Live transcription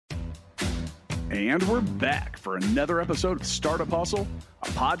And we're back for another episode of Startup Hustle, a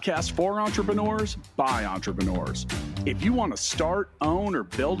podcast for entrepreneurs by entrepreneurs. If you want to start, own, or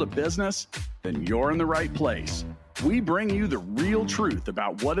build a business, then you're in the right place. We bring you the real truth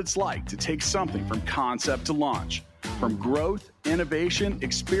about what it's like to take something from concept to launch. From growth, innovation,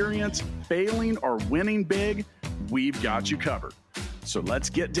 experience, failing, or winning big, we've got you covered. So let's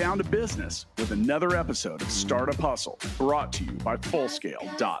get down to business with another episode of Startup Hustle, brought to you by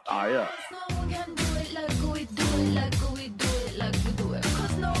Fullscale.io.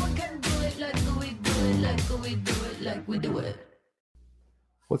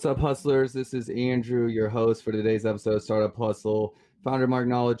 What's up, hustlers? This is Andrew, your host for today's episode of Startup Hustle, founder of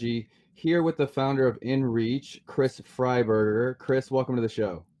Marknology, here with the founder of InReach, Chris Freiberger. Chris, welcome to the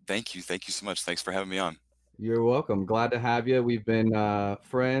show. Thank you. Thank you so much. Thanks for having me on. You're welcome. Glad to have you. We've been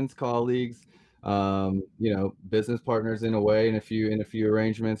friends, colleagues, business partners in a way, in a few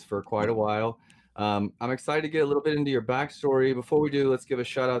arrangements for quite a while. I'm excited to get a little bit into your backstory. Before we do, let's give a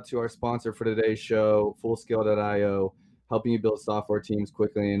shout out to our sponsor for today's show, Fullscale.io, helping you build software teams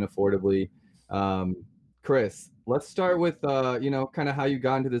quickly and affordably. Chris, let's start with kind of how you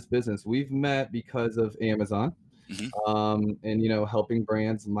got into this business. We've met because of Amazon. And helping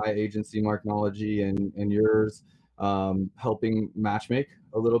brands, my agency Marknology and yours, helping matchmake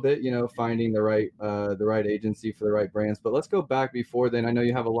a little bit, finding the right agency for the right brands. But let's go back before then. I know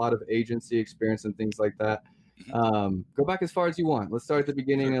you have a lot of agency experience and things like that. Go back as far as you want. Let's start at the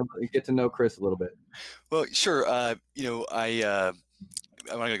beginning and get to know Chris a little bit. Well, sure.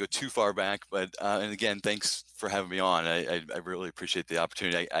 I'm not going to go too far back, but and again, thanks for having me on. I really appreciate the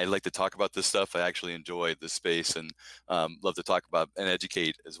opportunity. I like to talk about this stuff. I actually enjoy this space and love to talk about and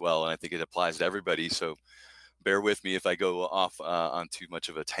educate as well. And I think it applies to everybody. So bear with me if I go off on too much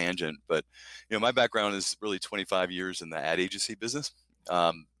of a tangent. But my background is really 25 years in the ad agency business,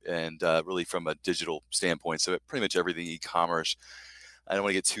 and really from a digital standpoint. So pretty much everything e-commerce. I don't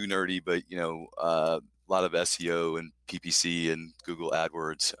want to get too nerdy, but a lot of SEO and PPC and Google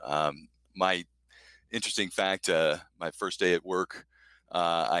AdWords. My interesting fact, my first day at work,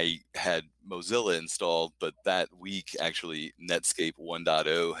 I had Mozilla installed, but that week actually Netscape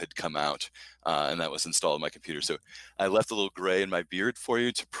 1.0 had come out, and that was installed on my computer. So I left a little gray in my beard for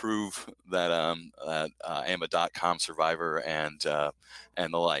you to prove that I am a .com survivor and the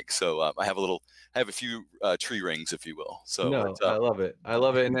like. So I have a few tree rings, if you will. So no, I love it.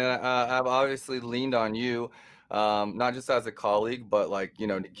 And I've obviously leaned on you, not just as a colleague, but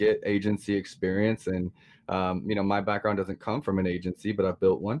to get agency experience. And, my background doesn't come from an agency, but I've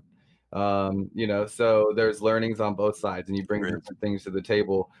built one, so there's learnings on both sides and you bring different things to the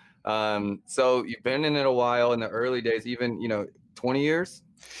table. So you've been in it a while, in the early days, even, 20 years,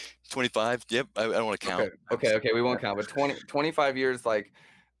 25. Yep. I don't want to count. Okay. We won't count, but 25 years,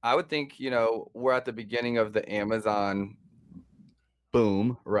 I would think, we're at the beginning of the Amazon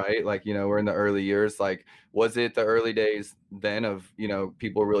boom, right? We're in the early years. Was it the early days then of,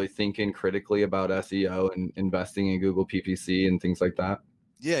 people really thinking critically about SEO and investing in Google PPC and things like that?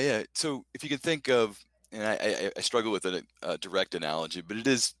 Yeah. So if you can think of, and I struggle with a direct analogy, but it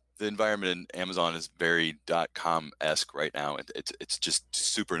is, the environment in Amazon is very .com-esque right now. It's just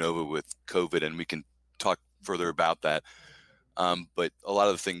supernova with COVID, and we can talk further about that. But a lot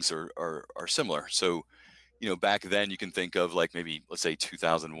of the things are similar. So, back then you can think of maybe, let's say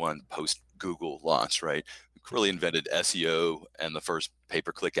 2001 post Google launch, right? Really invented SEO and the first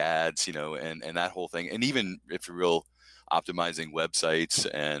pay-per-click ads, and that whole thing. And even if you're real optimizing websites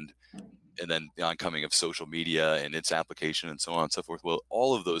and then the oncoming of social media and its application and so on and so forth. Well,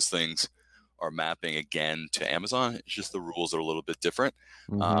 all of those things are mapping again to Amazon. It's just the rules are a little bit different,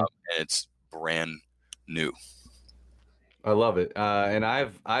 and it's brand new. I love it. And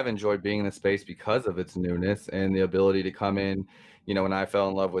I've enjoyed being in the space because of its newness and the ability to come in. When I fell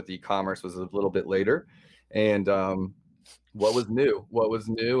in love with e-commerce was a little bit later. And what was new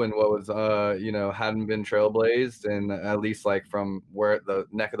and what was, hadn't been trailblazed, and at least from where the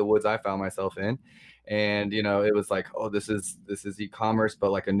neck of the woods I found myself in. And, it was oh, this is e-commerce,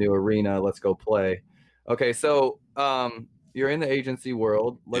 but a new arena. Let's go play. Okay. So you're in the agency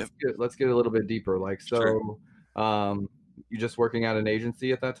world. Let's get a little bit deeper. Sure. You just working at an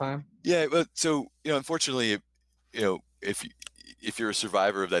agency at that time? Yeah. But so, unfortunately, if you're a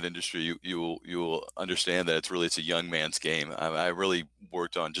survivor of that industry, you will understand that it's a young man's game. I really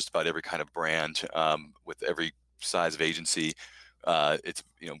worked on just about every kind of brand, with every size of agency. It's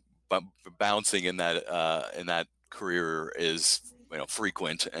bouncing in that career is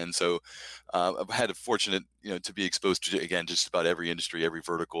frequent, and so I've had a fortunate to be exposed to, again, just about every industry, every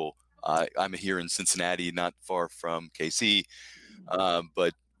vertical. I'm here in Cincinnati, not far from KC,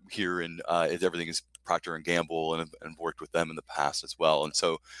 but here in everything is Procter and Gamble, and worked with them in the past as well. And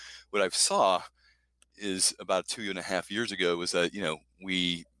so what I've saw is about 2.5 years ago was that,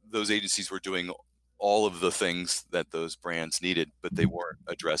 those agencies were doing all of the things that those brands needed, but they weren't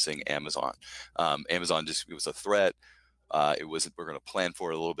addressing Amazon. Amazon it was a threat. It wasn't. We're going to plan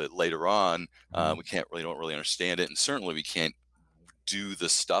for it a little bit later on. We don't really understand it, and certainly we can't do the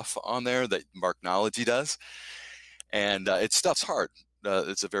stuff on there that Marknology does. And stuff's hard.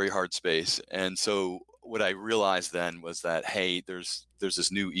 It's a very hard space. And so what I realized then was that, hey, there's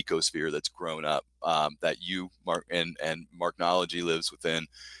this new ecosphere that's grown up that Mark and Marknology lives within,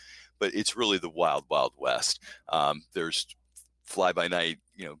 but it's really the wild, wild west. There's fly by night,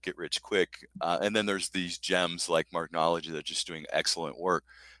 get rich quick, and then there's these gems like Marknology that are just doing excellent work.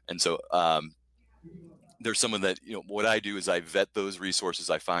 And so there's someone that, what I do is I vet those resources.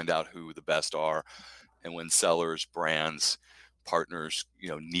 I find out who the best are, and when sellers, brands, partners,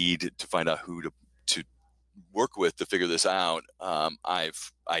 need to find out who to work with to figure this out, I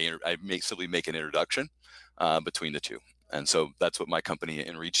simply make an introduction between the two. And so that's what my company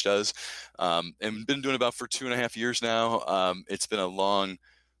InReach does, and been doing about for 2.5 years now. It's been a long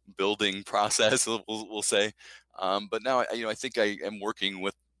building process, we'll say, but now I think I am working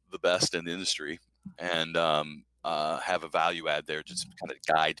with the best in the industry, and have a value add there, just kind of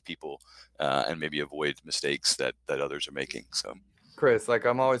guide people and maybe avoid mistakes that others are making. So, Chris, like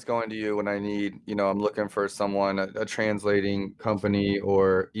I'm always going to you when I need, I'm looking for someone, a translating company,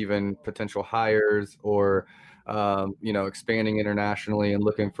 or even potential hires, or expanding internationally and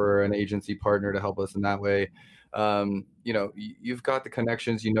looking for an agency partner to help us in that way. You've got the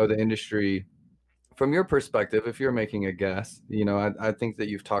connections, the industry. From your perspective, if you're making a guess, I think that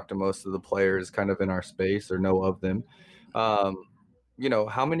you've talked to most of the players kind of in our space or know of them.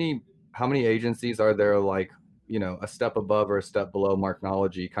 How many agencies are there, like, a step above or a step below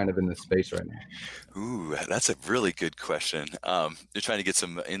Marknology kind of in this space right now? Ooh, that's a really good question. You're trying to get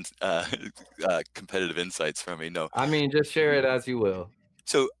some competitive insights from me. No, I mean, just share it as you will.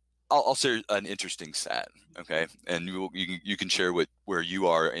 So I'll share an interesting stat, okay? And you can share where you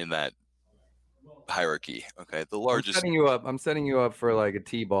are in that hierarchy, okay? The largest. I'm setting you up for like a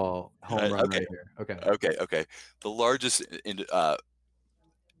T-ball home run right here. Okay. The largest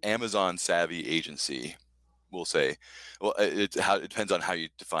Amazon savvy agency, we'll say, well, it depends on how you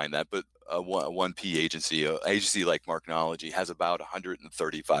define that, but a 1P agency, an agency like Marknology, has about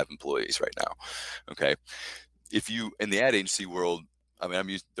 135 employees right now. Okay, if you in the ad agency world,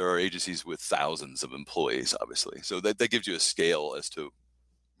 there are agencies with thousands of employees, obviously, so that gives you a scale as to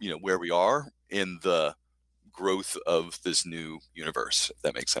where we are in the growth of this new universe, if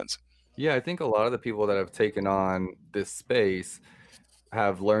that makes sense. Yeah, I think a lot of the people that have taken on this space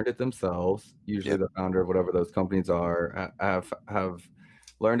have learned it themselves. Usually the founder of whatever those companies are have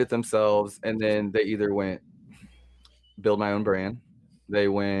learned it themselves, and then they either went build my own brand, they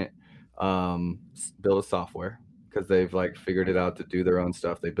went build a software because they've like figured it out to do their own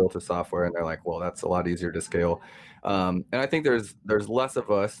stuff. They built a software and they're like, well, that's a lot easier to scale. And I think there's less of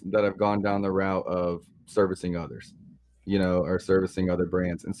us that have gone down the route of servicing others, or servicing other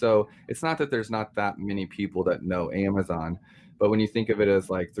brands. And so it's not that there's not that many people that know Amazon, but when you think of it as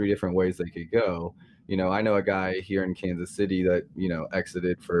like 3 different ways they could go, I know a guy here in Kansas City that,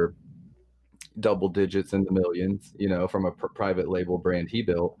 exited for double digits in the millions, from a private label brand he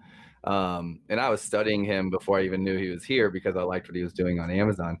built. And I was studying him before I even knew he was here because I liked what he was doing on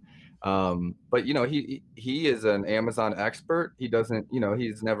Amazon. But he is an Amazon expert. He doesn't,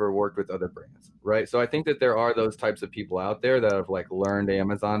 he's never worked with other brands, right? So I think that there are those types of people out there that have like learned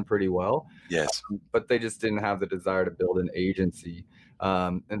Amazon pretty well. Yes. But they just didn't have the desire to build an agency.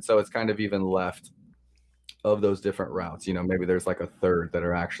 And so it's kind of even left of those different routes. Maybe there's like a third that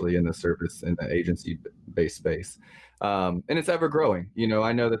are actually in the service in the agency based space. And it's ever growing.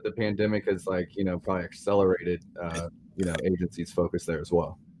 I know that the pandemic has like, probably accelerated, agencies focus there as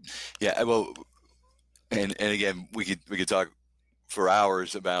well. Yeah, well, and again, we could talk for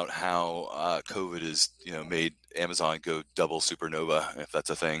hours about how COVID has made Amazon go double supernova, if that's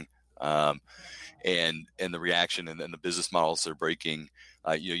a thing, and the reaction and the business models they're breaking.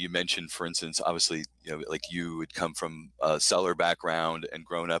 You mentioned, for instance, obviously, like you had come from a seller background and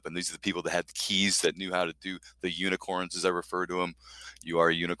grown up, and these are the people that had the keys that knew how to do the unicorns, as I refer to them. You are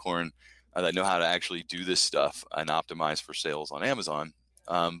a unicorn that know how to actually do this stuff and optimize for sales on Amazon.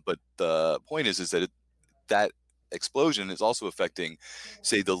 But the point is that that explosion is also affecting,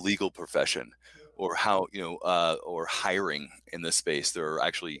 say, the legal profession, or how or hiring in this space. There are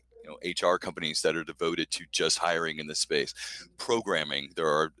actually HR companies that are devoted to just hiring in this space. Programming,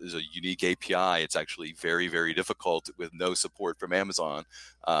 there's a unique API. It's actually very, very difficult with no support from Amazon.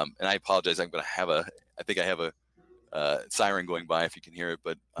 And I apologize. I think I have a siren going by if you can hear it.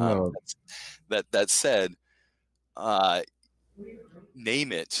 But No. that said,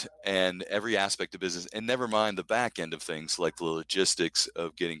 name it and every aspect of business, and never mind the back end of things like the logistics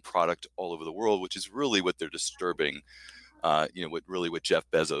of getting product all over the world, which is really what they're disturbing. What Jeff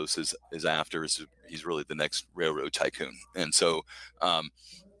Bezos is after is he's really the next railroad tycoon. And so,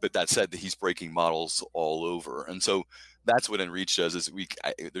 but that said, that he's breaking models all over. And so that's what Enreach does is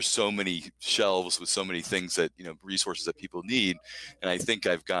there's so many shelves with so many things that, resources that people need. And I think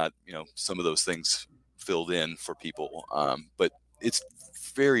I've got, some of those things filled in for people. But it's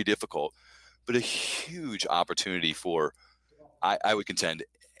very difficult, but a huge opportunity for, I would contend,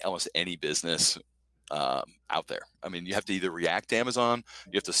 almost any business out there. I mean, you have to either react to Amazon,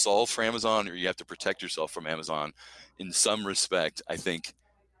 you have to solve for Amazon, or you have to protect yourself from Amazon. In some respect, I think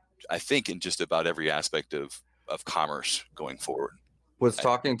in just about every aspect of commerce going forward. Was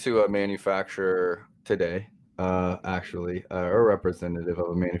talking to a manufacturer today, actually, a representative of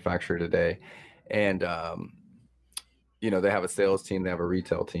a manufacturer today, and they have a sales team, they have a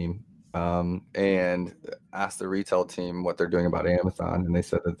retail team, and asked the retail team what they're doing about Amazon, and they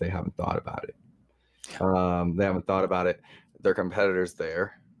said that they haven't thought about it. They haven't thought about it. Their competitors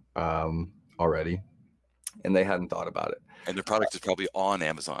there already, and they hadn't thought about it. And their product is probably on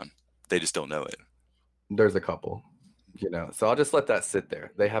Amazon. They just don't know it. There's a couple, so I'll just let that sit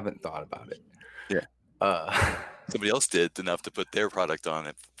there. They haven't thought about it. Yeah. Somebody else did enough to put their product on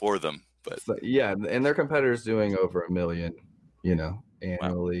it for them. But so, yeah, and their competitors doing over 1 million,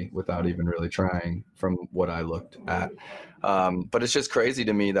 annually. Wow. Without even really trying from what I looked at. But it's just crazy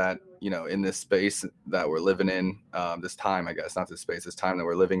to me that, in this space that we're living in, this time, I guess, not this space, this time that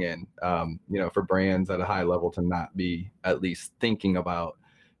we're living in, for brands at a high level to not be at least thinking about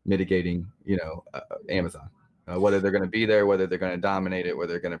mitigating, Amazon, whether they're going to be there, whether they're going to dominate it,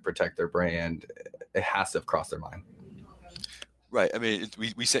 whether they're going to protect their brand, it has to have crossed their mind. Right. I mean,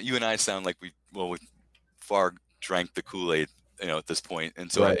 we said, you and I sound like we far drank the Kool-Aid, at this point.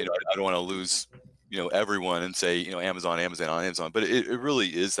 And so, right. I don't want to lose, everyone and say, Amazon, but it really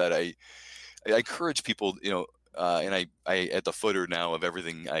is that I encourage people, and I at the footer now of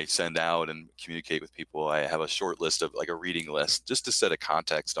everything I send out and communicate with people, I have a short list of like a reading list just to set a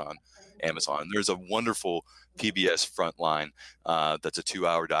context on Amazon. There's a wonderful PBS Frontline that's a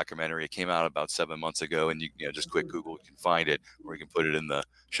 2-hour documentary. It came out about 7 months ago, and you just quick Google, you can find it, or you can put it in the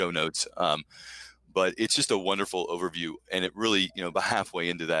show notes. But it's just a wonderful overview, and it really, about halfway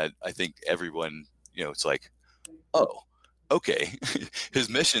into that, I think everyone, it's like, oh, okay, his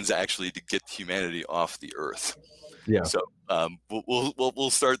mission's actually to get humanity off the earth. Yeah. So we'll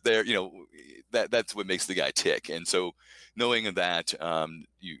start there. That's what makes the guy tick. And so knowing that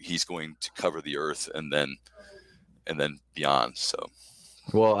he's going to cover the earth and then beyond. So.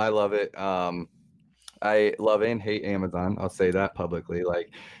 Well, I love it. I love and hate Amazon. I'll say that publicly. Like,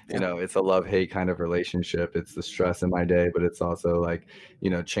 it's a love-hate kind of relationship. It's the stress in my day, but it's also like,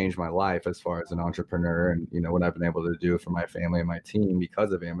 changed my life as far as an entrepreneur and, what I've been able to do for my family and my team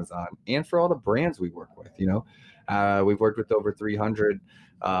because of Amazon and for all the brands we work with. We've worked with over 300.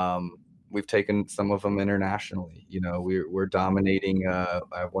 We've taken some of them internationally. We're dominating. I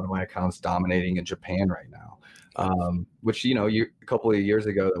have one of my accounts dominating in Japan right now, which, a couple of years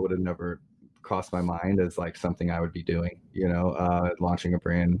ago, that would have never crossed my mind as like something I would be doing, launching a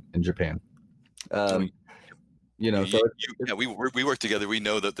brand in Japan. We work together. We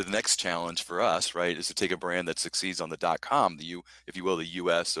know that the next challenge for us, right, is to take a brand that succeeds on the .com, if you will, the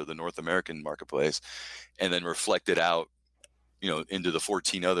US or the North American marketplace, and then reflect it out, into the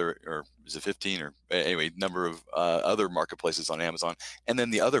 14 other, or is it 15, or anyway, number of other marketplaces on Amazon, and then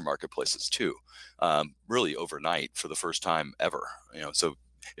the other marketplaces too, really overnight for the first time ever. So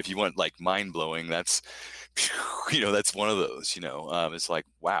if you want like mind blowing, that's one of those. It's like,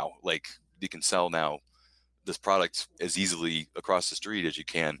 wow, like you can sell now this product as easily across the street as you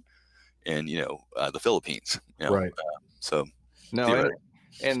can in the Philippines. Right. So no.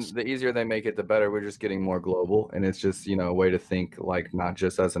 And the easier they make it, the better. We're just getting more global. And it's just, a way to think like not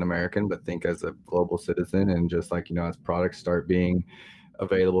just as an American, but think as a global citizen. And just like, as products start being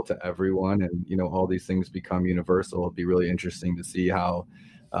available to everyone and, all these things become universal, it'll be really interesting to see how,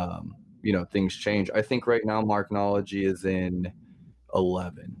 things change. I think right now, Marknology is in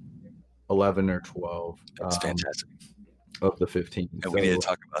 11 or 12. That's fantastic. Of the 15. And we need to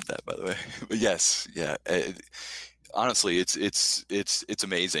talk about that, by the way. But yes. Yeah. honestly, it's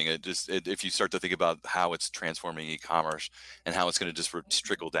amazing. If you start to think about how it's transforming e-commerce and how it's going to just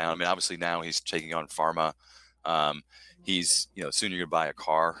trickle down. I mean, obviously now he's taking on pharma. He's, soon you're going to buy a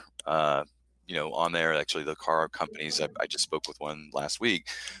car, on there. Actually, the car companies, I just spoke with one last week,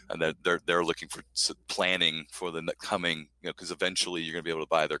 and they're looking for planning for the coming, because eventually you're going to be able to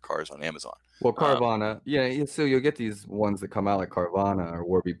buy their cars on Amazon. Well, Carvana, so you'll get these ones that come out like Carvana or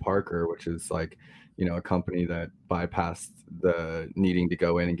Warby Parker, which is like, a company that bypassed the needing to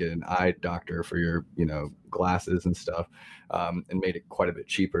go in and get an eye doctor for your, glasses and stuff, and made it quite a bit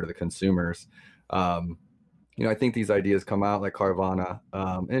cheaper to the consumers. I think these ideas come out like Carvana,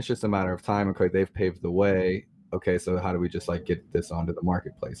 and it's just a matter of time. Okay, they've paved the way. Okay, so how do we just like get this onto the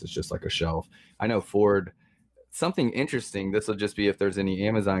marketplace? It's just like a shelf. I know Ford. Something interesting. This will just be if there's any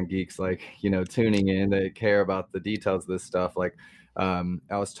Amazon geeks like tuning in that care about the details of this stuff. Like, I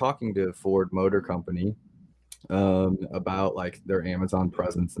was talking to Ford Motor Company about like their Amazon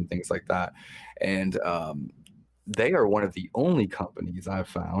presence and things like that, and they are one of the only companies I've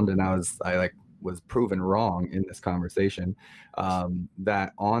found, and I was proven wrong in this conversation,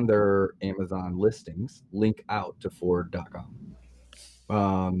 that on their Amazon listings link out to Ford.com.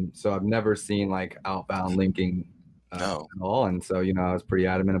 So I've never seen like outbound linking No. at all. And so, I was pretty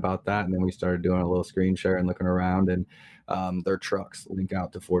adamant about that. And then we started doing a little screen share and looking around, and their trucks link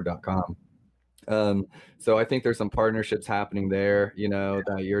out to Ford.com. So I think there's some partnerships happening there,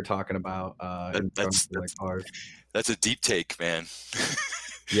 that you're talking about. That's a deep take, man.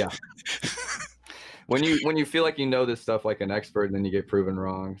 Yeah. When you feel like this stuff like an expert, and then you get proven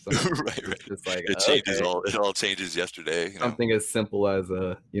wrong. So right. It's like it changes it all changes yesterday. Something as simple as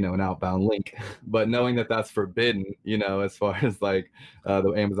an outbound link, but knowing that that's forbidden, as far as like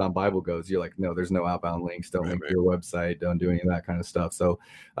the Amazon Bible goes, you're like, no, there's no outbound links. Don't link to your website. Don't do any of that kind of stuff. So,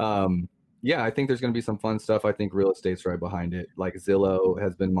 I think there's going to be some fun stuff. I think real estate's right behind it. Like Zillow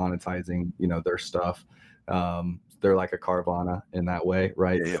has been monetizing, their stuff. They're like a Carvana in that way,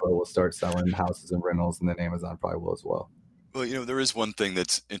 right? Yeah. So we'll start selling houses and rentals, and then Amazon probably will as well. Well, there is one thing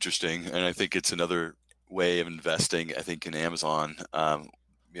that's interesting, and I think it's another way of investing, I think, in Amazon,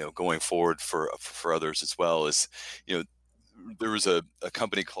 going forward for others as well, is, there was a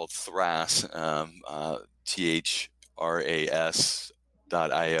company called Thras, THRAS.io,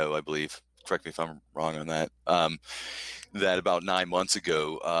 I believe. Correct me if I'm wrong on that. That about 9 months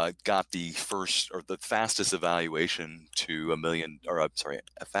ago got the fastest evaluation to $1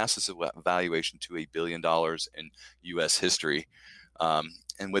 billion in U.S. history.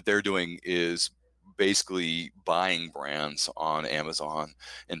 And what they're doing is basically buying brands on Amazon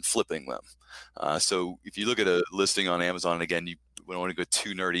and flipping them. So if you look at a listing on Amazon, and again, we don't want to go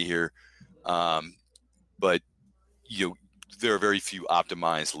too nerdy here, but there are very few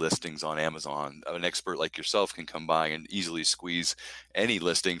optimized listings on Amazon. An expert like yourself can come by and easily squeeze any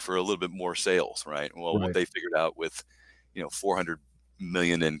listing for a little bit more sales, right? Well, What they figured out with, $400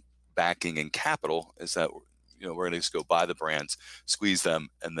 million in backing and capital is that, we're going to just go buy the brands, squeeze them,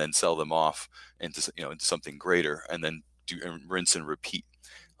 and then sell them off into something greater, and then rinse and repeat.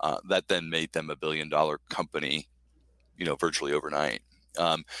 That then made them $1 billion company, virtually overnight.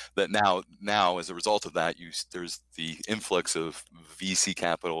 That now as a result of that, there's the influx of VC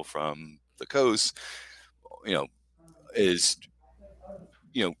capital from the coast, is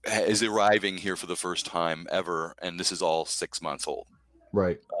arriving here for the first time ever, and this is all 6 months old.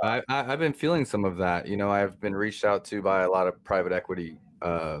 Right. I've been feeling some of that. I've been reached out to by a lot of private equity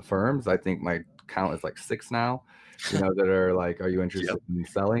firms. I think my count is like 6 now. That are like, are you interested in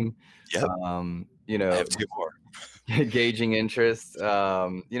selling? Yep. I have 2 more. Gauging interest,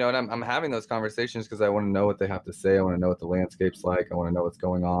 and I'm having those conversations because I want to know what they have to say. I want to know what the landscape's like. I want to know what's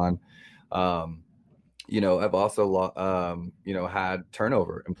going on. I've also, had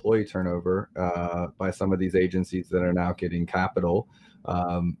employee turnover by some of these agencies that are now getting capital,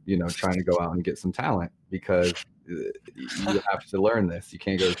 trying to go out and get some talent, because you have to learn this. You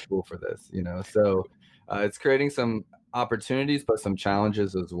can't go to school for this, so it's creating some opportunities, but some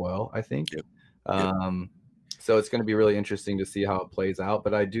challenges as well, I think. Yep. So it's going to be really interesting to see how it plays out.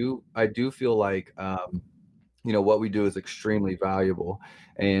 But I do feel like, what we do is extremely valuable,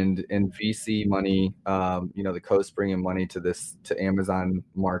 and VC money, the coast bringing money to Amazon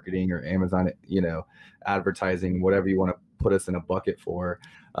marketing or Amazon, advertising, whatever you want to put us in a bucket for,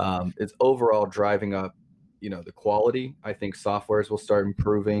 it's overall driving up, the quality. I think softwares will start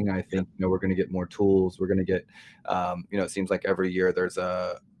improving. I think, we're going to get more tools. We're going to get, it seems like every year there's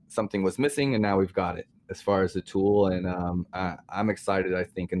something was missing, and now we've got it as far as the tool. And I'm excited, I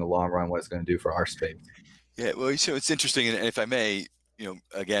think, in the long run, what it's going to do for our space. Yeah, well, so it's interesting. And if I may,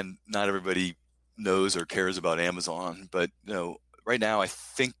 again, not everybody knows or cares about Amazon, but right now I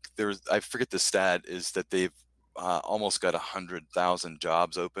think I forget the stat is that they've almost got 100,000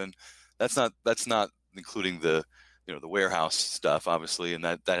 jobs open. That's not including the the warehouse stuff, obviously, and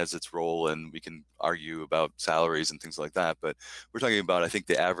that has its role, and we can argue about salaries and things like that. But we're talking about, I think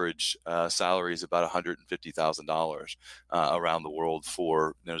the average salary is about $150,000 around the world.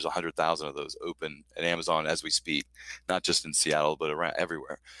 There's 100,000 of those open at Amazon as we speak, not just in Seattle, but around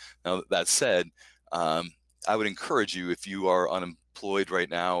everywhere. Now that said, I would encourage you, if you are unemployed right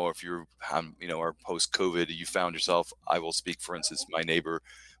now, or if you're, or post-COVID, you found yourself, I will speak, for instance,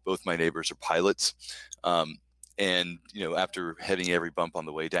 both my neighbors are pilots. And, after hitting every bump on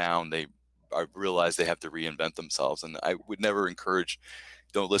the way down, they realize they have to reinvent themselves. And I would never encourage,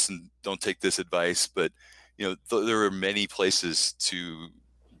 don't take this advice, but, there are many places to,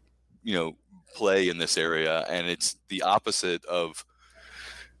 play in this area. And it's the opposite of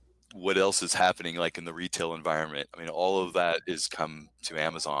what else is happening, like in the retail environment. I mean, all of that is come to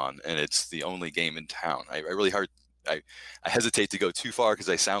Amazon, and it's the only game in town. I hesitate to go too far because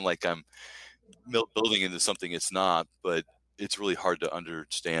I sound like I'm building into something it's not, but it's really hard to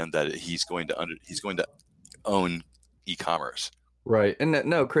understand that he's going to own e-commerce. Right. And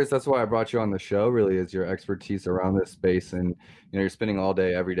no, Chris, that's why I brought you on the show, really, is your expertise around this space. And, you're spending all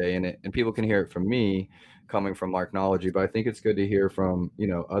day, every day in it, and people can hear it from me coming from Marknology, but I think it's good to hear from,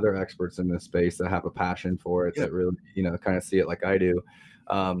 other experts in this space that have a passion for it, that really, kind of see it like I do.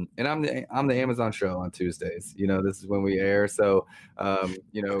 And I'm the Amazon show on Tuesdays, this is when we air. So,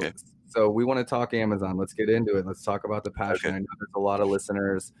 okay. So we want to talk Amazon. Let's get into it. Let's talk about the passion. Okay. I know there's a lot of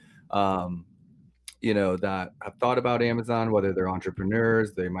listeners, that have thought about Amazon, whether they're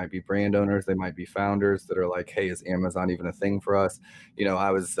entrepreneurs, they might be brand owners, they might be founders that are like, hey, is Amazon even a thing for us?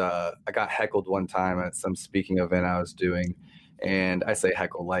 I got heckled one time at some speaking event I was doing, and I say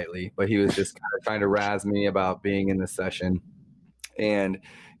heckle lightly, but he was just kind of trying to razz me about being in the session. And,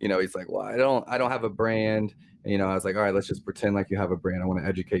 he's like, well, I don't have a brand. And, I was like, all right, let's just pretend like you have a brand. I want to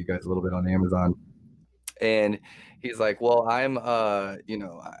educate you guys a little bit on Amazon. And he's like, well, I own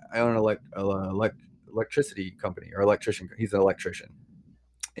an electricity company, or electrician. He's an electrician.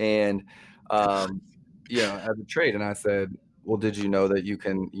 And, as a trade. And I said, well, did you know that you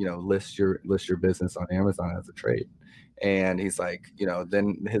can, list your business on Amazon as a trade? And he's like,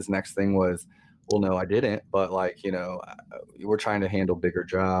 then his next thing was, well, no, I didn't. But we're trying to handle bigger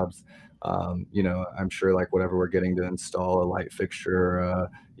jobs. I'm sure like whatever we're getting to install a light fixture, a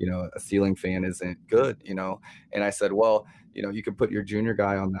ceiling fan isn't good, And I said, well, you could put your junior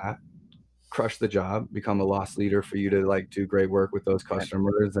guy on that, crush the job, become a loss leader for you to do great work with those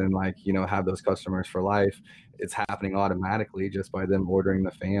customers, and have those customers for life. It's happening automatically just by them ordering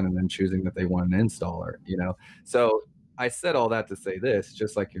the fan and then choosing that they want an installer, So I said all that to say this,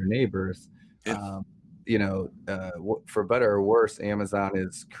 just like your neighbors, for better or worse, Amazon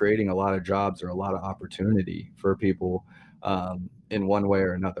is creating a lot of jobs or a lot of opportunity for people in one way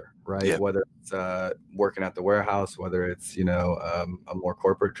or another, right? Yeah. Whether it's working at the warehouse, whether it's, a more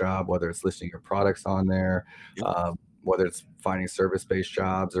corporate job, whether it's listing your products on there, whether it's finding service-based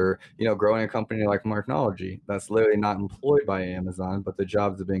jobs, or, growing a company like Marknology that's literally not employed by Amazon, but the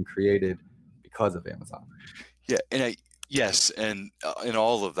jobs have been created because of Amazon. Yeah. And in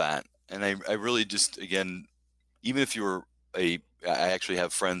all of that. And I really just, again, even if I actually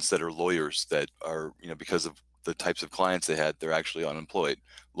have friends that are lawyers that are, because of the types of clients they had, they're actually unemployed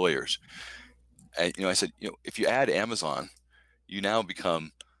lawyers. And, I said, if you add Amazon, you now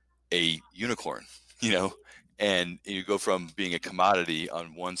become a unicorn, and you go from being a commodity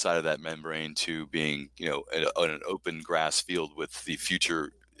on one side of that membrane to being, on an open grass field with the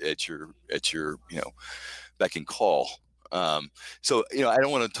future at your beck and call. So, I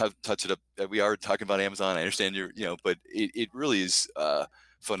don't want to touch it up. We are talking about Amazon. I understand but it really is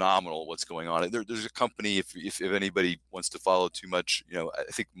phenomenal what's going on. There's a company, if anybody wants to follow too much,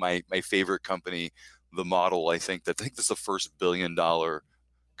 I think my favorite company, the model, I think this is the first $1 billion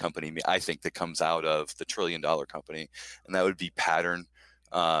company, I think, that comes out of the $1 trillion company. And that would be Pattern.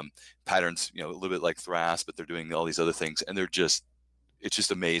 Pattern's, a little bit like Thras, but they're doing all these other things. And it's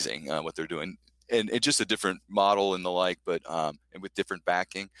just amazing what they're doing. And it's just a different model and the like, but and with different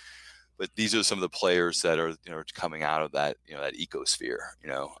backing. But these are some of the players that are coming out of that that ecosphere.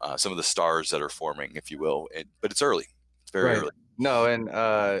 Some of the stars that are forming, if you will. But it's early. It's very early. No, and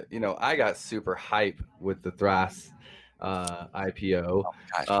I got super hype with the Thras IPO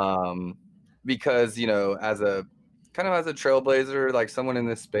because as a trailblazer, like someone in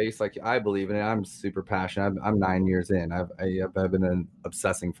this space, like I believe in it. I'm super passionate. I'm 9 years in. I've been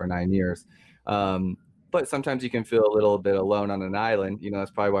obsessing for 9 years. but sometimes you can feel a little bit alone on an island.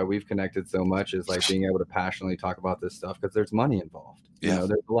 That's probably why we've connected so much, is like being able to passionately talk about this stuff, because there's money involved. Yeah.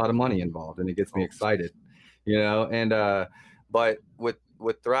 There's a lot of money involved, and it gets me excited. And but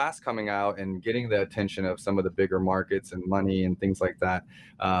with Thras coming out and getting the attention of some of the bigger markets and money and things like that,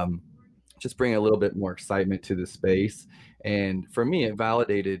 just bring a little bit more excitement to the space. And for me, it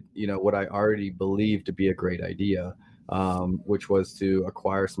validated, what I already believed to be a great idea, which was to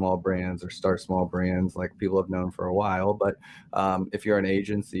acquire small brands or start small brands like people have known for a while. But if you're an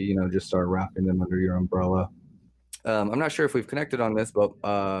agency, just start wrapping them under your umbrella. I'm not sure if we've connected on this, but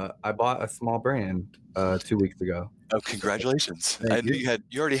I bought a small brand 2 weeks ago. Oh, congratulations! Thank I knew you.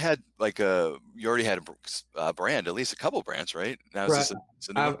 you already had a brand, at least a couple brands, right? Now Right. is this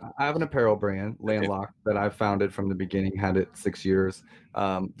a new one? I have an apparel brand, Okay. Landlocked, that I founded from the beginning. Had it 6 years.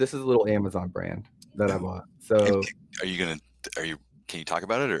 This is a little Amazon brand that I bought. So Can you talk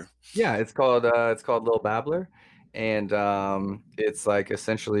about it, or? yeah, it's called Lil Babbler, and it's like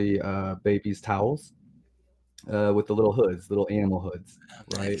essentially baby's towels with the little hoods, little animal hoods,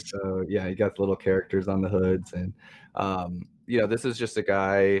 right? Nice. So yeah, you got the little characters on the hoods, and this is just a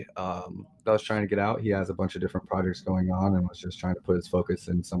guy that was trying to get out. He has a bunch of different projects going on, and was just trying to put his focus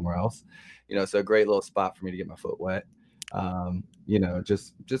in somewhere else. So a great little spot for me to get my foot wet.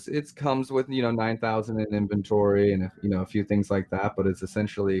 Just it comes with 9,000 in inventory and a few things like that, but it's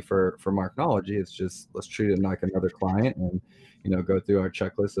essentially for Marknology. It's just, let's treat it like another client, and go through our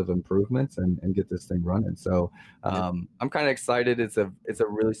checklist of improvements and get this thing running. So I'm kind of excited. It's a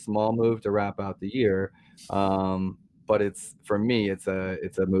really small move to wrap out the year, but for me it's a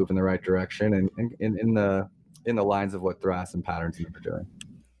move in the right direction, and in the lines of what Thras and Pattern Team are doing.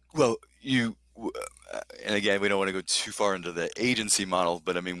 Well, and again, we don't want to go too far into the agency model,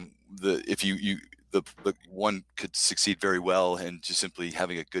 but I mean, the one could succeed very well in just simply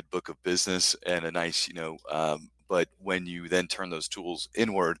having a good book of business and a nice, but when you then turn those tools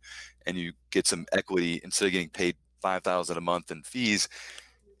inward and you get some equity, instead of getting paid $5,000 a month in fees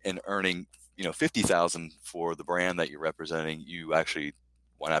and earning, $50,000 for the brand that you're representing, you actually,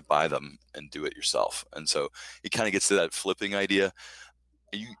 why not buy them and do it yourself? And so it kind of gets to that flipping idea.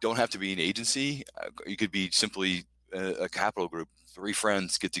 You don't have to be an agency. You could be simply a capital group. 3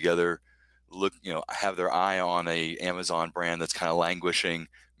 friends get together, look, have their eye on a Amazon brand that's kind of languishing.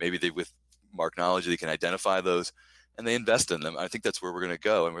 Maybe with Marknology, they can identify those and they invest in them. I think that's where we're going to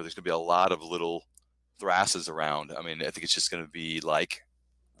go, and where there's going to be a lot of little Thrases around. I mean, I think it's just going to be like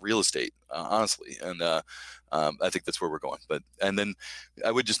real estate, honestly. And I think that's where we're going. And then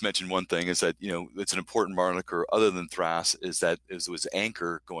I would just mention one thing is that, it's an important moniker other than Thras, is that it was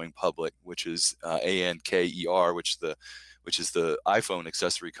Anker going public, which is Anker, which is the iPhone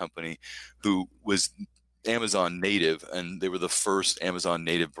accessory company, who was Amazon native, and they were the first Amazon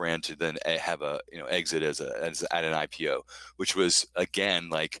native brand to then have a exit as at an IPO, which was, again,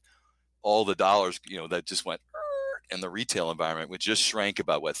 like all the dollars that just went in the retail environment, which just shrank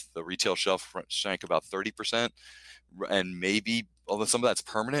about the retail shelf shrank about 30%, and maybe, although some of that's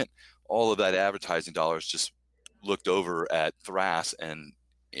permanent, all of that advertising dollars just looked over at Thras, and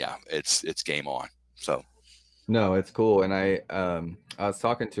yeah, it's game on. So no, it's cool. And I was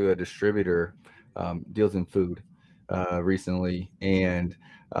talking to a distributor, deals in food, recently, and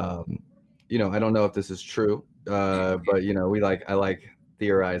I don't know if this is true, but I like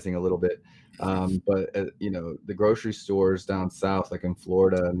theorizing a little bit. But the grocery stores down south, like in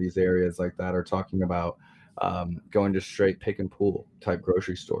Florida and these areas like that, are talking about going to straight pick and pull type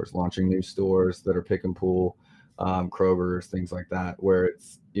grocery stores, launching new stores that are pick and pull, Kroger's, things like that, where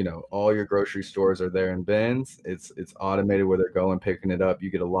it's all your grocery stores are there in bins. It's automated where they're going, picking it up.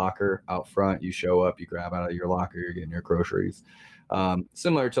 You get a locker out front, you show up, you grab out of your locker, you're getting your groceries.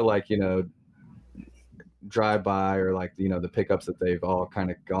 Similar to like drive by, or like the pickups that they've all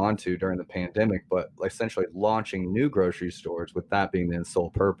kind of gone to during the pandemic, but essentially launching new grocery stores with that being the sole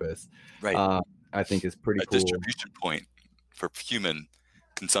purpose, right, I think is pretty cool. Distribution point for human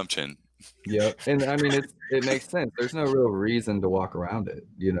consumption. Yeah, and I mean it makes sense. There's no real reason to walk around it,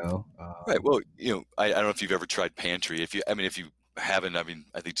 Right. Well, I don't know if you've ever tried Pantry. If you haven't,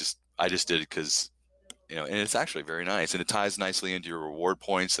 I think I just did it because and it's actually very nice, and it ties nicely into your reward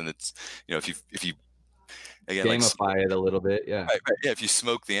points, and it's if you again, gamify it a little bit, yeah. Right. Yeah, if you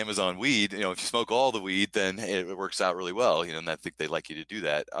smoke the Amazon weed, if you smoke all the weed, then it works out really well. And I think they like you to do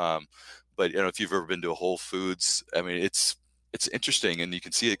that. But if you've ever been to a Whole Foods, I mean, it's interesting, and you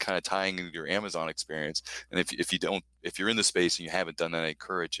can see it kind of tying into your Amazon experience. And if you're in the space and you haven't done that, I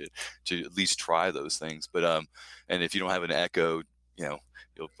encourage it to at least try those things. But and if you don't have an Echo,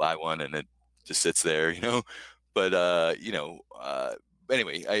 you'll buy one and it just sits there, But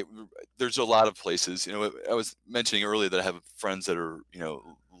anyway, there's a lot of places. I was mentioning earlier that I have friends that are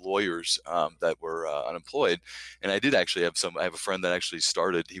lawyers that were unemployed, and I did actually have I have a friend that actually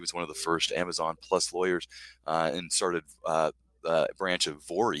started. He was one of the first Amazon Plus lawyers, and started a branch of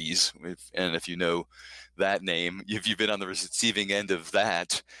Voorhees. And if you know that name, if you've been on the receiving end of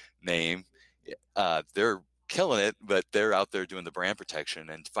that name, they're killing it, but they're out there doing the brand protection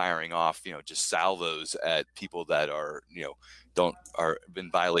and firing off, just salvos at people that are, are in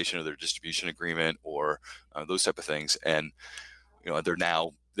violation of their distribution agreement or those type of things. And,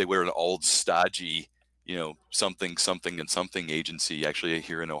 they were an old stodgy, something and something agency actually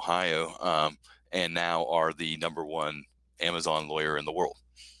here in Ohio. And now are the number one Amazon lawyer in the world.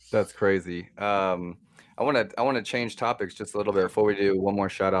 That's crazy. I want to change topics just a little bit before we do. One more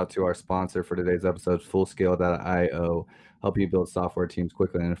shout out to our sponsor for today's episode, Fullscale.io, help you build software teams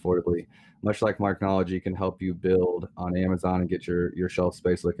quickly and affordably. Much like Marknology can help you build on Amazon and get your shelf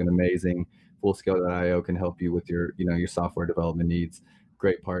space looking amazing, Fullscale.io can help you with your software development needs.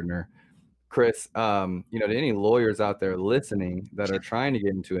 Great partner. Chris, to any lawyers out there listening that are trying to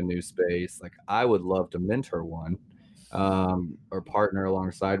get into a new space, like I would love to mentor one. Or partner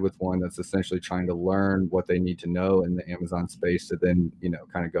alongside with one that's essentially trying to learn what they need to know in the Amazon space to then,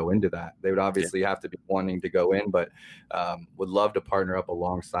 kind of go into that. They would obviously have to be wanting to go in, but would love to partner up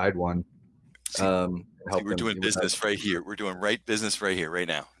alongside one. We're doing business right here. We're doing business right here, right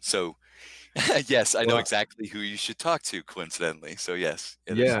now. So yes, I know exactly who you should talk to, coincidentally. So yes.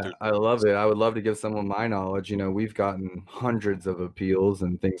 I love it. I would love to give someone my knowledge. We've gotten hundreds of appeals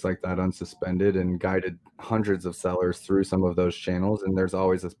and things like that unsuspended and guided hundreds of sellers through some of those channels. And there's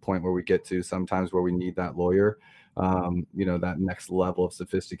always this point where we get to sometimes where we need that lawyer, that next level of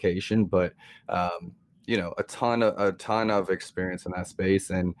sophistication. But a ton of experience in that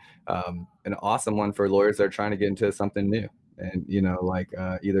space, and an awesome one for lawyers that are trying to get into something new. And,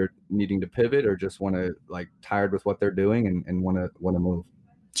 either needing to pivot or just want to tired with what they're doing and want to move.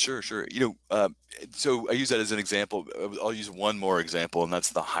 Sure. So I use that as an example. I'll use one more example, and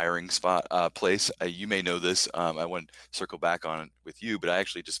that's the hiring spot place. You may know this. I want to circle back on it with you, but I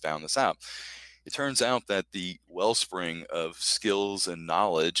actually just found this out. It turns out that the wellspring of skills and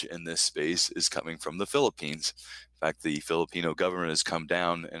knowledge in this space is coming from the Philippines. In fact, the Filipino government has come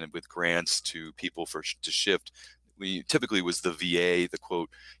down and with grants to people to shift. We typically was the VA, the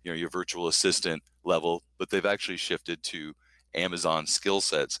quote, your virtual assistant level, but they've actually shifted to Amazon skill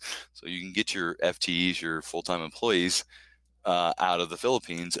sets. So you can get your FTEs, your full-time employees out of the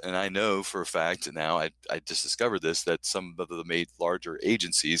Philippines. And I know for a fact now, I just discovered this, that some of the larger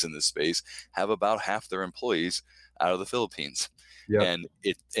agencies in this space have about half their employees out of the Philippines. Yep.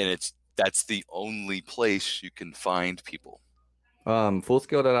 And that's the only place you can find people.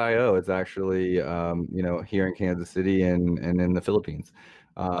 Fullscale.io is actually, here in Kansas City and in the Philippines.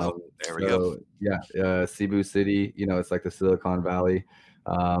 There we go. Yeah, Cebu City, it's like the Silicon Valley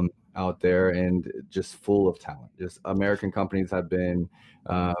out there, and just full of talent. Just American companies have been,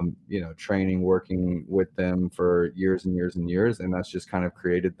 training, working with them for years and years and years, and that's just kind of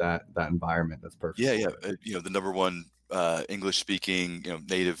created that environment that's perfect. Yeah. The number one English speaking,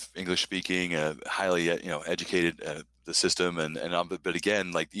 native English speaking, highly, educated. The system but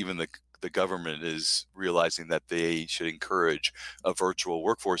again, even the government is realizing that they should encourage a virtual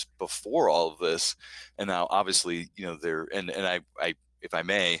workforce before all of this. And now obviously, I if I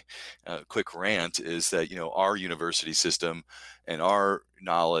may, quick rant is that, our university system and our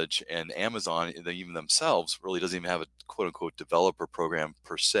knowledge and Amazon, even themselves, really doesn't even have a quote unquote developer program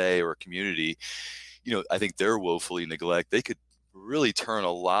per se or a community. I think they're woefully neglected. They could really turn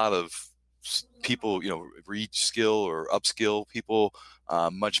a lot of people, reskill or upskill people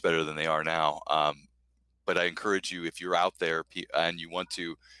much better than they are now. But I encourage you, if you're out there and you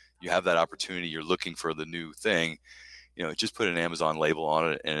have that opportunity, you're looking for the new thing, just put an Amazon label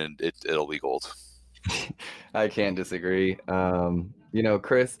on it and it'll be gold. I can't disagree.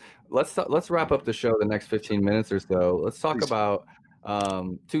 Chris, let's wrap up the show the next 15 minutes or so. Let's talk about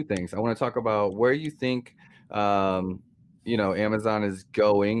two things. I want to talk about where you think Amazon is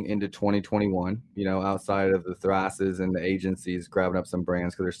going into 2021, outside of the Thraces and the agencies grabbing up some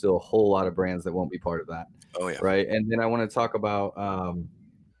brands, because there's still a whole lot of brands that won't be part of that. Oh, yeah. Right. And then I want to talk about,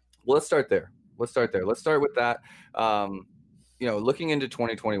 let's start there. Let's start with that. Looking into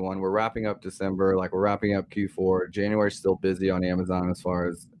 2021, we're wrapping up December, we're wrapping up Q4. January's still busy on Amazon as far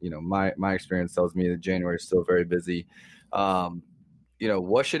as, my experience tells me that January is still very busy.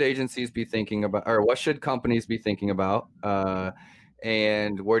 What should agencies be thinking about, or what should companies be thinking about?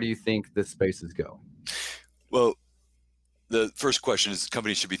 And where do you think this space is going? Well, the first question is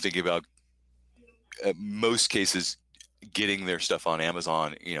companies should be thinking about, most cases, getting their stuff on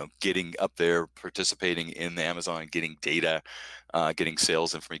Amazon, getting up there, participating in the Amazon, getting data, getting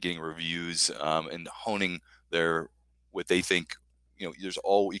sales information, getting reviews, and honing what they think.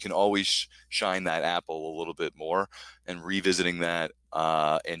 You can always shine that apple a little bit more, and revisiting that,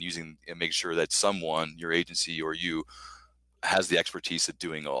 and make sure that someone, your agency or you, has the expertise at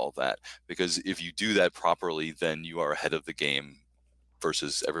doing all of that. Because if you do that properly, then you are ahead of the game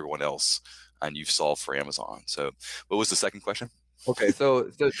versus everyone else, and you've solved for Amazon. So what was the second question? Okay, so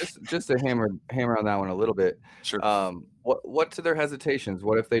just to hammer on that one a little bit. Sure. What to their hesitations?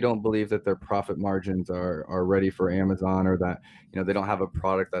 What if they don't believe that their profit margins are ready for Amazon, or that they don't have a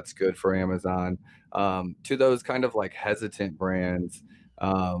product that's good for Amazon? To those kind of like hesitant brands,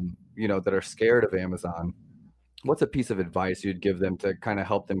 that are scared of Amazon, what's a piece of advice you'd give them to kind of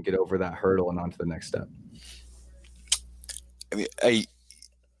help them get over that hurdle and onto the next step? I mean,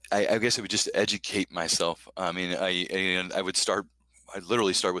 I guess I would just educate myself. I mean, I'd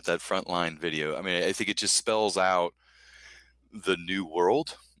literally start with that frontline video. I mean, I think it just spells out the new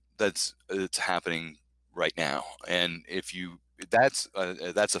world that's happening right now. And that's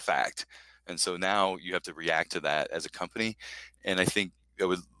a fact. And so now you have to react to that as a company. And I think I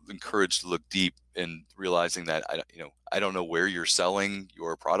would encourage to look deep in realizing that I don't know where you're selling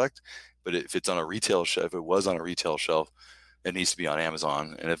your product, but if it's on a retail shelf, if it was on a retail shelf, it needs to be on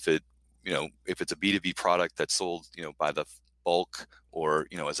Amazon. And if it's a B2B product that's sold, by the bulk or,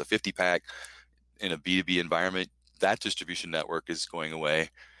 as a 50 pack in a B2B environment, that distribution network is going away,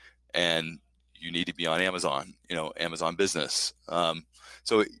 and you need to be on Amazon, Amazon Business.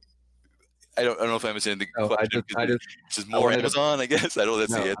 So I don't know if I'm understanding the question. Just more Amazon, I guess. I know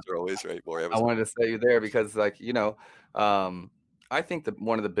that's the answer always, right? More Amazon. I wanted to say you there because, I think that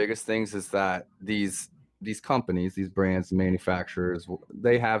one of the biggest things is that these companies, these brands, manufacturers,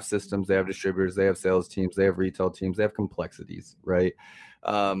 they have systems, they have distributors, they have sales teams, they have retail teams, they have complexities, right?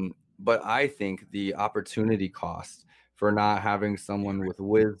 But I think the opportunity cost for not having someone with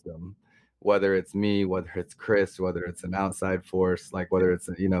wisdom, whether it's me, whether it's Chris, whether it's an outside force, like whether it's,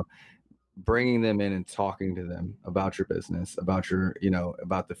 bringing them in and talking to them about your business, about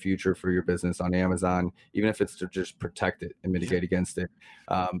about the future for your business on Amazon, even if it's to just protect it and mitigate against it.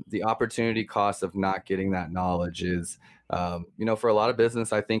 The opportunity cost of not getting that knowledge is, for a lot of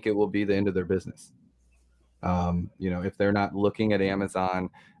business, I think it will be the end of their business. If they're not looking at Amazon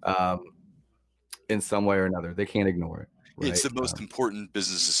in some way or another, they can't ignore it. Right? It's the most important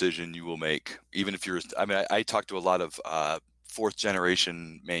business decision you will make. Even if I talk to a lot of fourth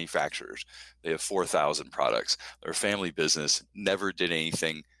generation manufacturers. They have 4,000 products. They're a family business, never did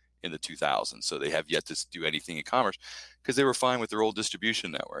anything in the 2000s. So they have yet to do anything in commerce because they were fine with their old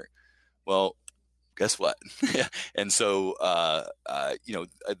distribution network. Well, guess what? And so,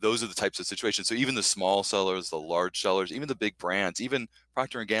 those are the types of situations. So even the small sellers, the large sellers, even the big brands, even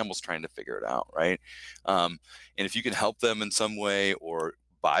Procter & Gamble's trying to figure it out, right? And if you can help them in some way or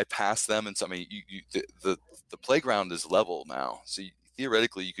bypass them in some way, the playground is level now. So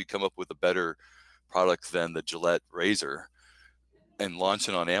theoretically, you could come up with a better product than the Gillette razor and launch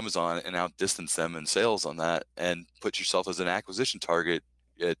it on Amazon and outdistance them in sales on that, and put yourself as an acquisition target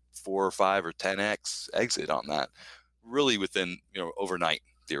at 4 or 5 or 10x exit on that, really within overnight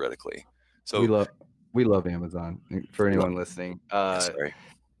theoretically. So we love Amazon for anyone listening.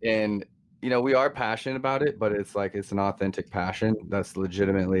 And we are passionate about it, but it's like it's an authentic passion that's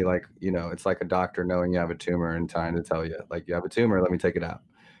legitimately it's like a doctor knowing you have a tumor and trying to tell you, like, you have a tumor, let me take it out.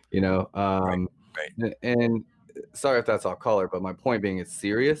 Right. And sorry if that's all color, but my point being, it's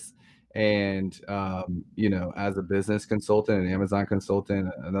serious. And as a business consultant, an Amazon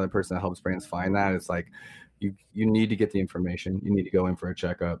consultant, another person that helps brands find that, it's like you need to get the information. You need to go in for a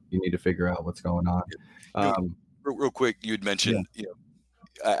checkup. You need to figure out what's going on. Real quick, you had mentioned,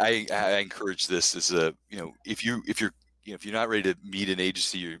 I encourage this as if you're not ready to meet an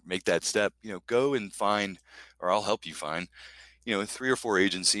agency or make that step, go and find, or I'll help you find, 3 or 4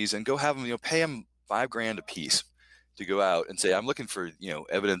 agencies, and go have them, pay them $5,000 a piece to go out and say, I'm looking for,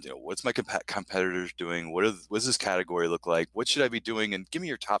 evidence, what's my competitors doing? What does this category look like? What should I be doing? And give me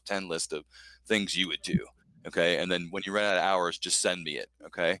your top 10 list of things you would do. Okay. And then when you run out of hours, just send me it.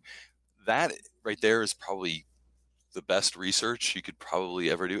 Okay. That right there is probably the best research you could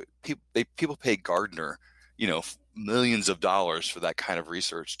probably ever do. People pay Gartner, millions of dollars for that kind of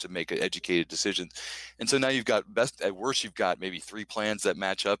research to make an educated decision. And so now you've got at worst, you've got maybe 3 plans that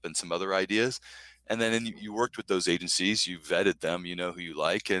match up and some other ideas. And then you worked with those agencies, you vetted them, you know who you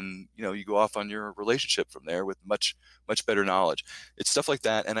like, and you go off on your relationship from there with much, much better knowledge. It's stuff like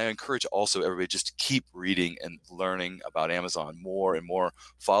that. And I encourage also everybody just to keep reading and learning about Amazon more and more.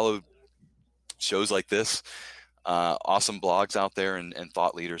 Follow shows like this. awesome blogs out there and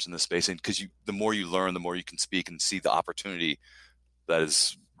thought leaders in this space. And because the more you learn, the more you can speak and see the opportunity that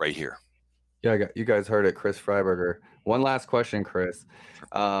is right here. Yeah, you guys heard it, Chris Freiberger. One last question, Chris.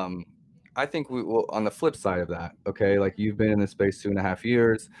 I think we will, on the flip side of that, okay, like you've been in this space 2.5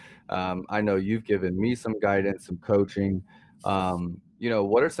 years. I know you've given me some guidance, some coaching.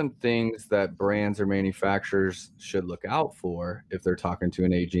 What are some things that brands or manufacturers should look out for if they're talking to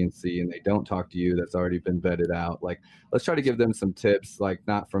an agency and they don't talk to you that's already been vetted out? Like, let's try to give them some tips, like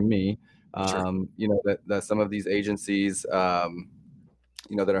not from me, Sure. that some of these agencies,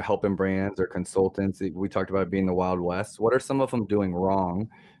 that are helping brands or consultants, we talked about it being the Wild West. What are some of them doing wrong?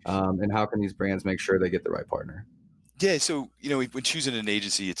 And how can these brands make sure they get the right partner? Yeah. So, when choosing an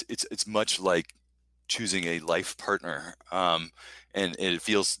agency, it's much like choosing a life partner. And it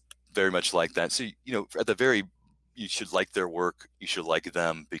feels very much like that. So, you should like their work. You should like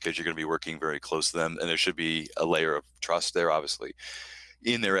them because you're going to be working very close to them. And there should be a layer of trust there, obviously,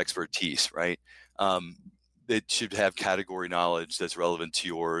 in their expertise, right? They should have category knowledge that's relevant to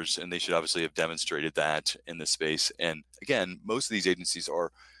yours, and they should obviously have demonstrated that in this space. And again, most of these agencies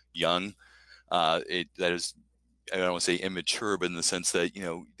are young. That is, I don't want to say immature, but in the sense that,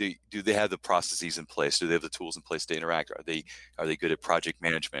 do they have the processes in place? Do they have the tools in place to interact? Are they good at project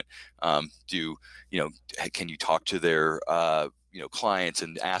management? Can you talk to their clients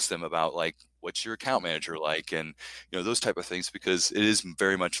and ask them about, like, what's your account manager like? And, those type of things, because it is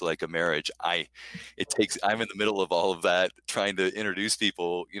very much like a marriage. I'm in the middle of all of that, trying to introduce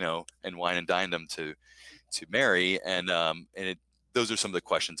people, and wine and dine them to marry. And those are some of the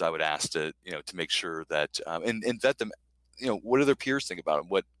questions I would ask to make sure that, and vet them, what do their peers think about them?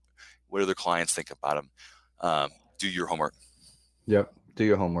 What do their clients think about them? Do your homework. Yep. Do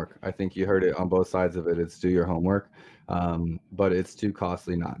your homework. I think you heard it on both sides of it. It's do your homework. But it's too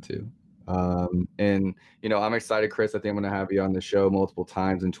costly not to. I'm excited, Chris. I think I'm going to have you on the show multiple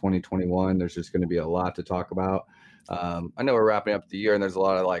times in 2021. There's just going to be a lot to talk about. I know we're wrapping up the year and there's a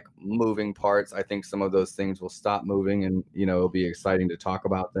lot of like moving parts. I think some of those things will stop moving and, it'll be exciting to talk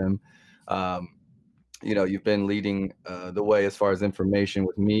about them. You've been leading the way as far as information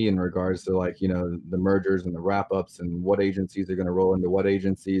with me in regards to the mergers and the wrap ups and what agencies are going to roll into what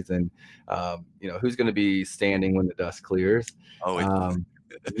agencies and, who's going to be standing when the dust clears. I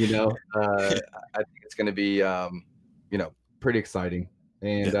think it's going to be, pretty exciting.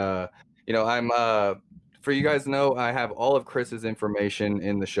 And, I'm, for you guys to know, I have all of Chris's information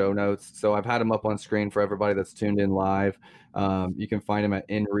in the show notes. So I've had him up on screen for everybody that's tuned in live. You can find him at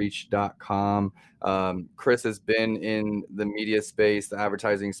inreach.com. Chris has been in the media space, the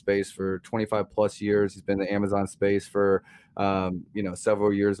advertising space for 25 plus years. He's been in the Amazon space for,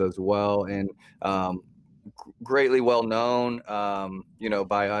 several years as well. And, greatly well known,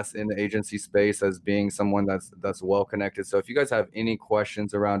 by us in the agency space as being someone that's well connected. So if you guys have any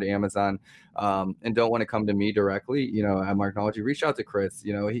questions around Amazon, and don't want to come to me directly, at Marknology, reach out to Chris.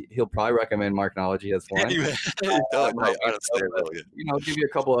 He'll probably recommend Marknology as one. Give you a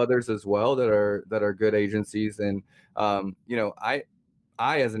couple others as well that are good agencies. And I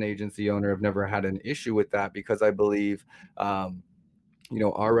as an agency owner have never had an issue with that because I believe our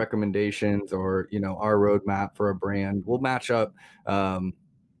recommendations or, our roadmap for a brand will match up,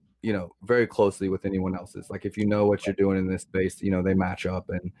 very closely with anyone else's. Like if what you're doing in this space, they match up.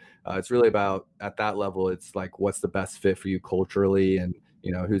 And it's really about, at that level, it's like, what's the best fit for you culturally and,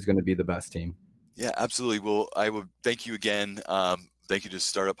 who's going to be the best team. Yeah, absolutely. Well, I would thank you again. Thank you to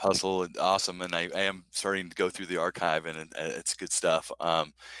Startup Hustle. Awesome. And I am starting to go through the archive and it's good stuff.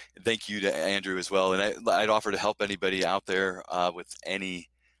 Thank you to Andrew as well. And I'd offer to help anybody out there with any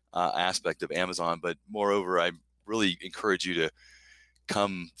aspect of Amazon, but moreover, I really encourage you to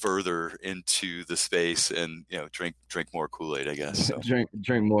come further into the space and, drink more Kool-Aid, I guess. So.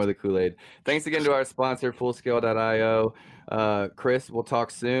 drink more of the Kool-Aid. Thanks again to our sponsor, Fullscale.io. Chris, we'll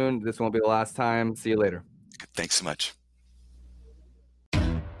talk soon. This won't be the last time. See you later. Thanks so much.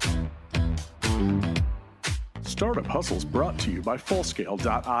 Startup Hustle's brought to you by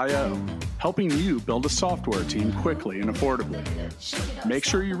Fullscale.io, helping you build a software team quickly and affordably. Make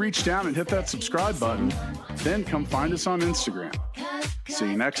sure you reach down and hit that subscribe button, then come find us on Instagram. See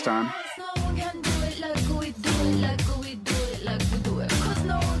you next time.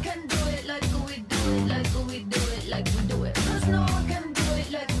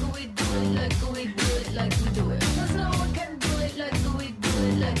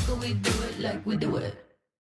 We do it.